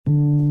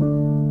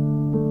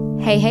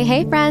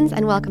Hey, friends,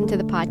 and welcome to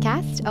the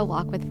podcast, A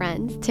Walk with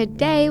Friends.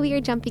 Today, we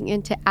are jumping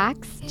into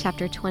Acts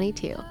chapter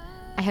 22.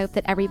 I hope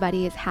that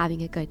everybody is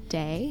having a good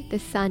day. The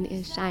sun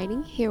is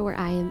shining here where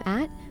I am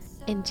at,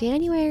 and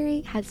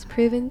January has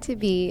proven to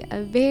be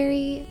a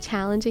very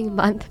challenging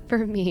month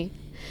for me.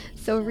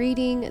 So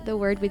reading the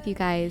Word with you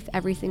guys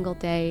every single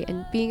day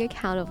and being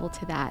accountable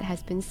to that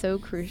has been so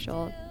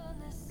crucial.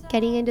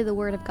 Getting into the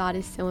Word of God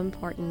is so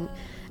important,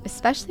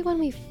 especially when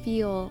we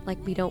feel like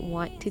we don't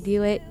want to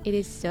do it. It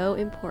is so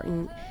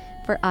important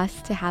for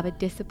us to have a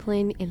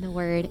discipline in the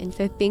Word. And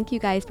so thank you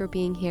guys for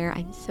being here.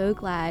 I'm so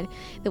glad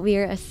that we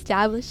are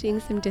establishing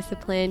some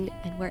discipline.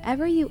 And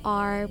wherever you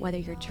are, whether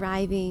you're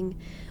driving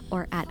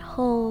or at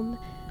home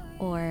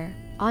or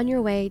on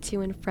your way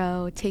to and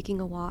fro, taking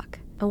a walk,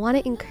 I want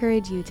to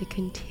encourage you to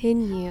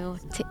continue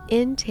to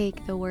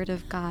intake the Word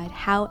of God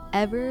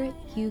however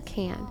you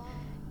can.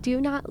 Do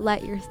not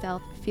let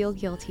yourself feel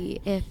guilty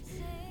if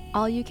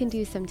all you can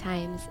do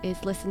sometimes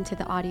is listen to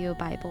the audio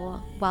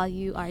Bible while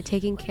you are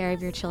taking care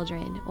of your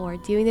children or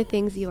doing the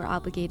things you are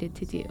obligated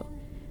to do.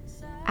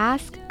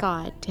 Ask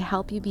God to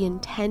help you be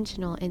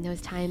intentional in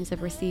those times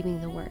of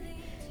receiving the Word.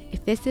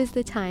 If this is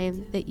the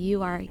time that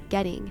you are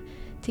getting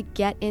to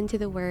get into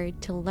the Word,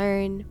 to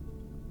learn,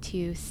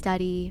 to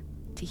study,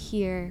 to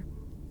hear,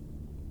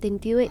 then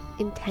do it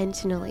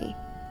intentionally.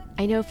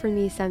 I know for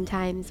me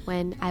sometimes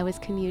when I was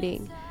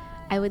commuting,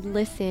 I would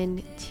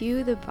listen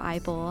to the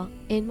Bible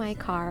in my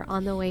car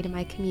on the way to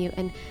my commute,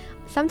 and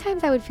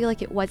sometimes I would feel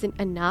like it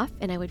wasn't enough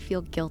and I would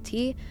feel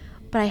guilty,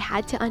 but I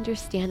had to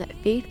understand that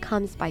faith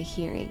comes by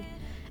hearing.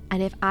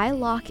 And if I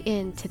lock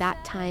into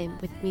that time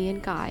with me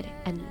and God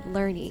and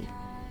learning,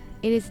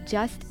 it is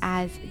just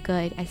as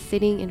good as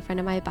sitting in front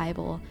of my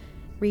Bible,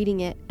 reading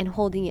it and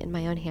holding it in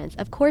my own hands.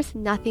 Of course,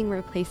 nothing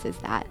replaces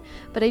that,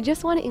 but I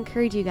just want to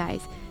encourage you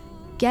guys,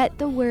 get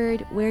the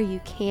Word where you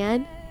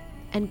can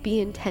and be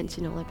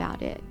intentional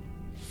about it.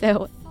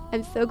 So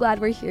I'm so glad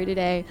we're here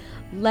today.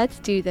 Let's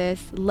do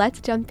this.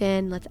 Let's jump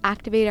in. Let's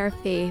activate our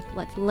faith.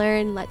 Let's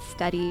learn. Let's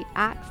study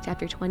Acts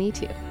chapter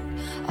 22.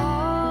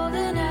 All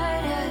the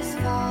night has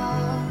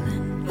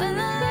fallen when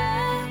the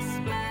last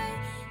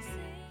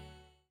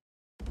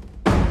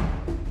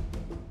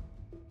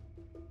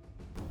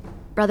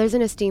Brothers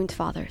and esteemed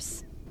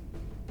fathers,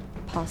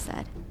 Paul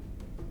said,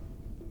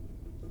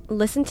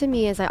 listen to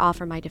me as I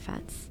offer my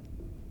defense.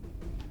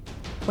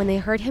 When they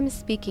heard him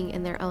speaking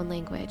in their own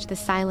language, the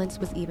silence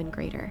was even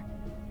greater.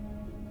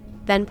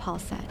 Then Paul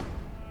said,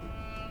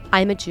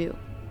 I am a Jew,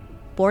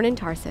 born in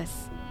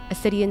Tarsus, a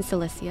city in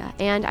Cilicia,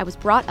 and I was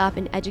brought up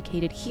and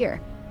educated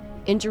here,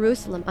 in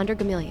Jerusalem under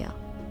Gamaliel.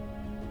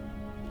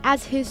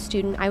 As his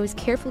student, I was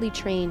carefully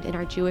trained in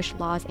our Jewish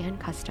laws and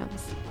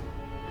customs.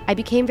 I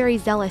became very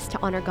zealous to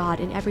honor God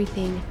in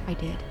everything I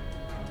did,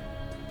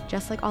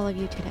 just like all of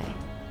you today.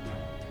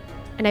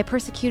 And I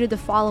persecuted the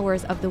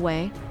followers of the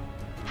way,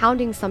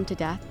 hounding some to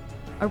death,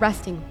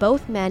 arresting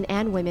both men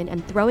and women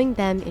and throwing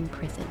them in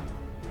prison.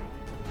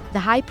 The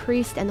high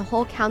priest and the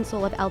whole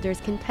council of elders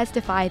can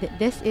testify that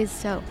this is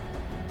so.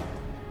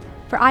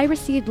 For I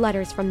received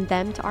letters from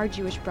them to our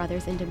Jewish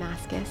brothers in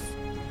Damascus,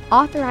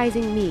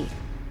 authorizing me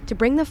to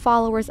bring the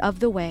followers of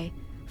the way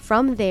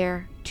from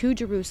there to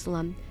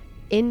Jerusalem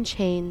in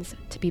chains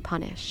to be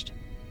punished.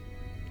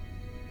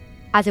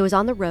 As I was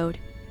on the road,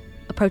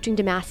 approaching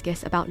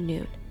Damascus about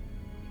noon,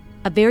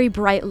 a very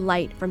bright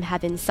light from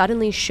heaven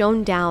suddenly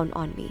shone down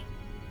on me.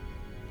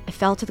 I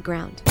fell to the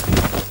ground,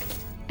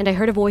 and I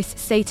heard a voice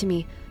say to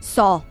me,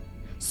 Saul,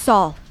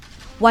 Saul,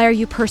 why are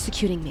you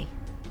persecuting me?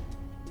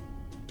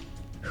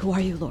 Who are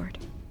you, Lord?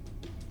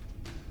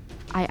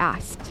 I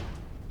asked,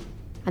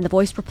 and the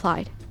voice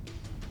replied,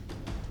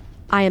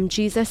 I am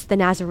Jesus the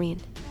Nazarene,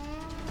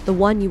 the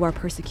one you are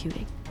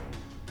persecuting.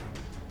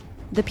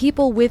 The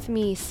people with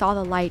me saw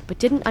the light but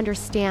didn't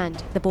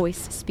understand the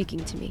voice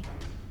speaking to me.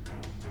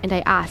 And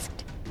I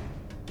asked,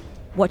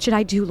 what should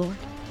I do, Lord?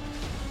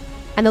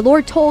 And the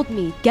Lord told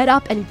me, get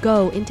up and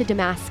go into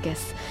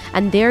Damascus,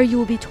 and there you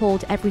will be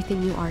told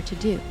everything you are to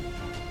do.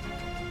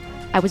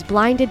 I was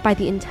blinded by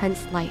the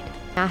intense light,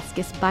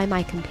 Damascus by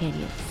my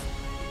companions.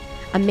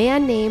 A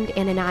man named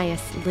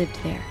Ananias lived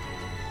there.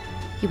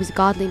 He was a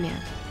godly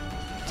man,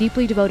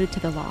 deeply devoted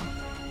to the law,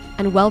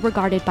 and well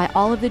regarded by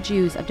all of the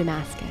Jews of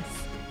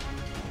Damascus.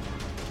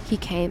 He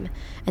came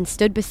and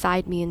stood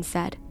beside me and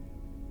said,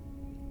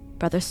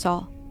 Brother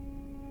Saul,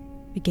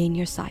 regain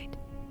your sight.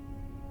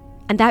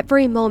 And that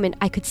very moment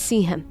I could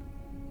see him.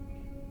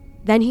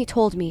 Then he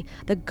told me,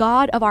 the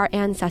God of our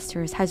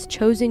ancestors has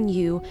chosen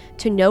you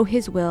to know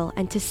his will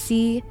and to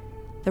see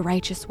the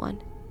righteous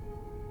one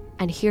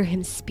and hear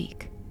him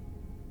speak.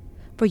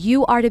 For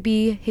you are to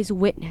be his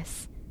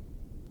witness,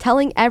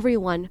 telling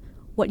everyone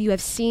what you have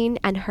seen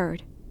and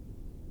heard.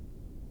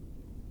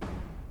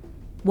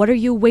 What are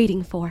you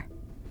waiting for?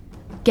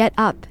 Get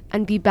up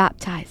and be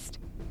baptized.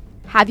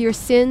 Have your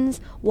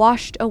sins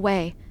washed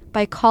away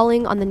by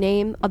calling on the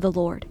name of the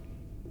Lord.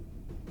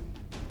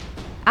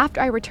 After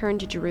I returned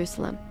to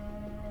Jerusalem,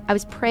 I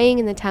was praying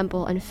in the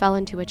temple and fell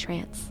into a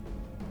trance.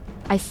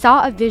 I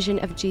saw a vision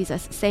of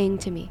Jesus saying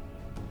to me,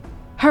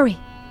 Hurry,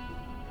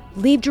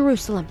 Leave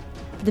Jerusalem.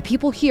 The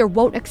people here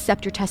won't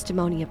accept your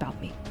testimony about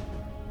me."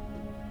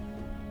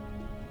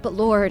 "But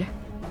Lord,"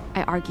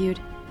 I argued,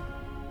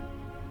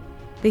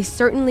 "they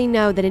certainly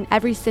know that in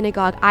every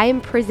synagogue I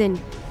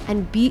imprisoned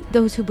and beat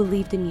those who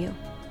believed in you.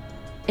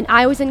 And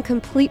I was in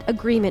complete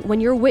agreement when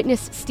your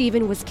witness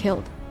Stephen was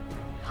killed.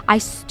 I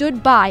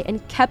stood by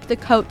and kept the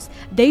coats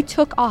they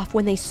took off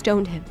when they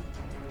stoned him.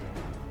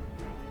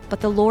 But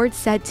the Lord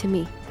said to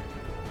me,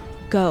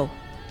 'Go,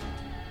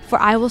 for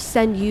I will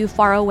send you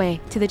far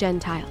away to the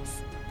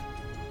Gentiles.'"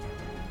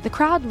 The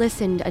crowd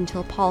listened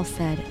until Paul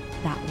said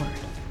that word,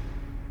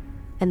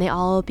 and they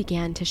all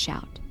began to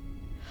shout,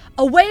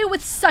 "Away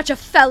with such a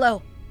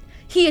fellow!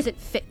 He isn't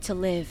fit to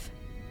live."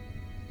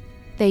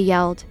 They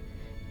yelled,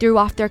 threw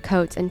off their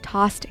coats, and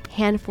tossed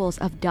handfuls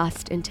of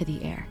dust into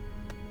the air.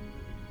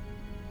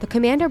 The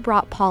commander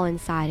brought Paul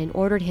inside and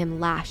ordered him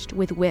lashed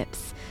with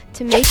whips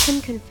to make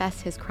him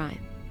confess his crime.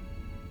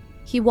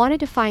 He wanted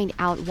to find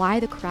out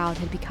why the crowd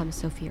had become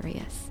so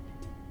furious.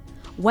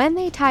 When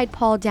they tied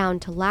Paul down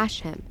to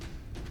lash him,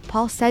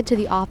 Paul said to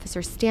the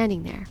officer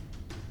standing there,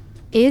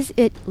 "Is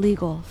it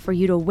legal for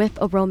you to whip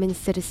a Roman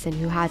citizen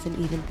who hasn't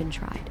even been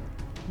tried?"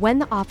 When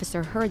the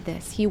officer heard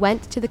this, he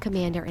went to the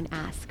commander and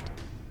asked,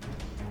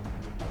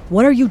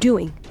 "What are you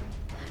doing?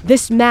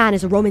 This man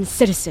is a Roman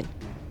citizen."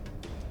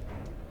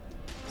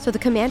 So the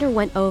commander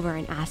went over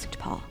and asked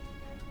Paul,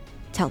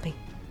 "Tell me,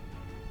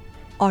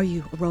 are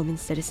you a Roman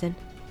citizen?"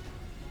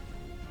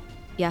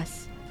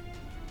 "Yes,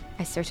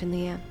 I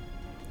certainly am,"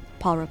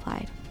 Paul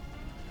replied.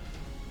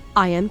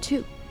 "I am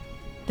too,"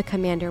 the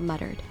commander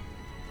muttered,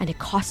 "and it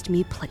cost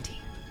me plenty."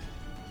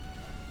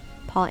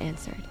 Paul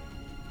answered,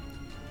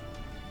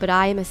 "But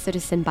I am a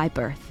citizen by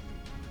birth."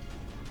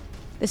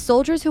 The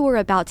soldiers who were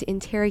about to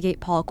interrogate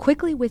Paul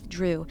quickly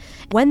withdrew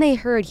when they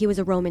heard he was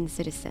a Roman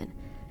citizen,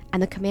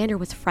 and the commander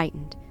was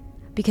frightened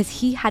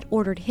because he had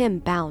ordered him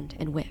bound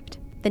and whipped.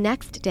 The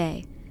next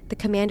day, the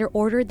commander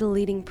ordered the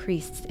leading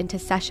priests into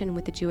session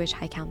with the Jewish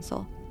High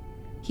Council.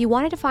 He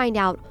wanted to find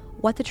out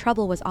what the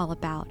trouble was all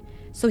about,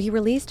 so he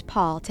released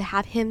Paul to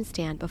have him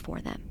stand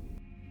before them.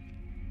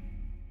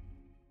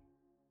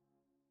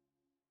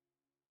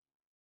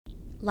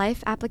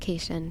 Life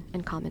application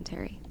and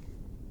commentary.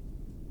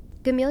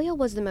 Gamaliel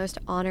was the most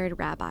honored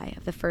rabbi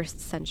of the first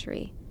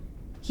century.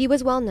 He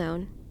was well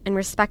known and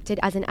respected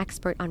as an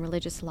expert on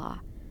religious law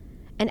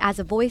and as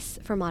a voice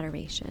for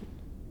moderation.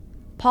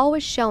 Paul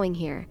was showing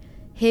here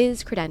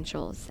his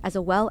credentials as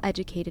a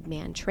well-educated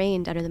man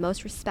trained under the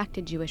most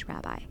respected Jewish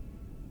rabbi.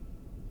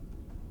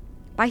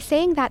 By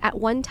saying that at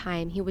one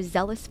time he was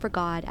zealous for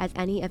God as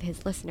any of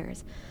his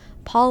listeners,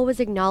 Paul was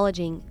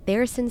acknowledging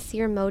their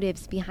sincere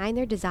motives behind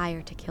their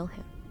desire to kill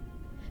him,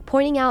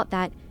 pointing out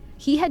that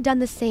he had done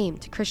the same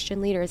to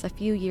Christian leaders a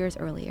few years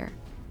earlier.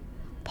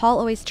 Paul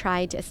always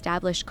tried to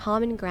establish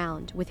common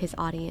ground with his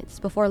audience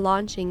before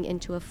launching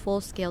into a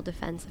full-scale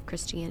defense of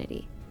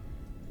Christianity.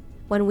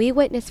 When we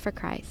witness for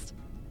Christ,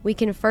 we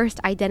can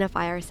first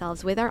identify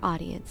ourselves with our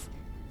audience,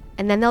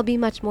 and then they'll be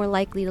much more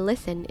likely to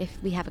listen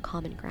if we have a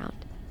common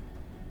ground.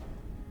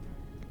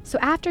 So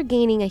after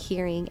gaining a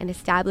hearing and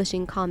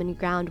establishing common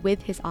ground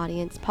with his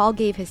audience, Paul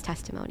gave his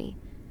testimony.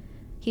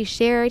 He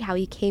shared how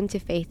he came to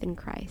faith in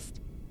Christ.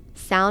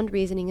 Sound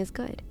reasoning is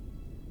good,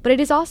 but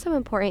it is also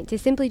important to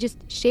simply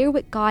just share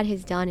what God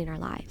has done in our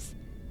lives.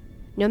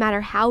 No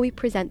matter how we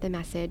present the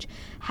message,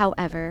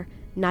 however,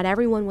 not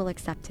everyone will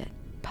accept it.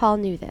 Paul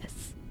knew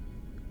this.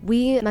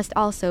 We must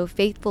also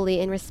faithfully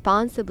and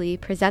responsibly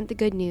present the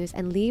good news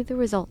and leave the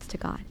results to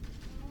God.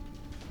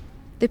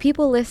 The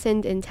people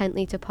listened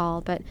intently to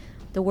Paul, but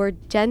the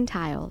word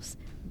Gentiles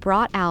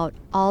brought out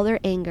all their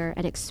anger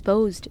and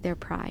exposed their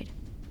pride.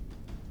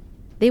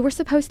 They were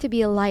supposed to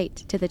be a light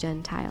to the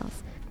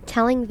Gentiles,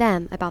 telling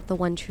them about the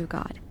one true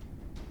God.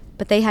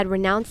 But they had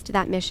renounced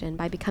that mission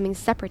by becoming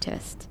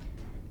separatist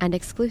and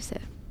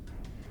exclusive.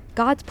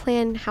 God's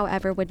plan,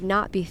 however, would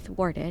not be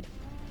thwarted.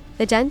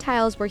 The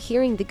Gentiles were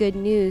hearing the good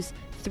news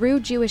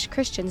through Jewish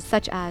Christians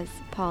such as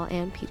Paul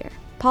and Peter.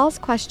 Paul's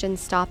question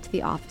stopped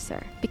the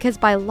officer, because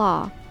by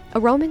law, a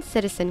Roman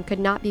citizen could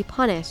not be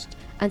punished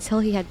until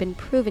he had been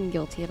proven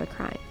guilty of a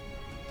crime.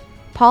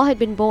 Paul had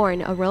been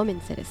born a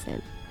Roman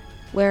citizen,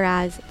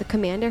 whereas the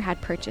commander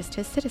had purchased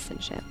his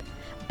citizenship.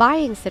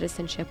 Buying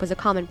citizenship was a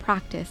common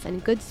practice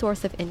and a good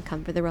source of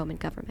income for the Roman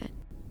government.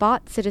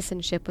 Bought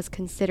citizenship was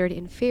considered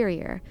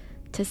inferior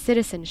to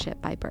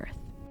citizenship by birth.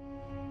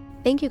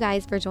 Thank you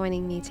guys for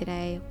joining me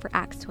today for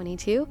Acts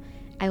 22.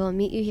 I will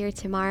meet you here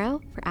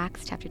tomorrow for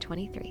Acts chapter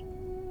 23.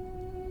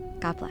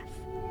 God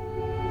bless.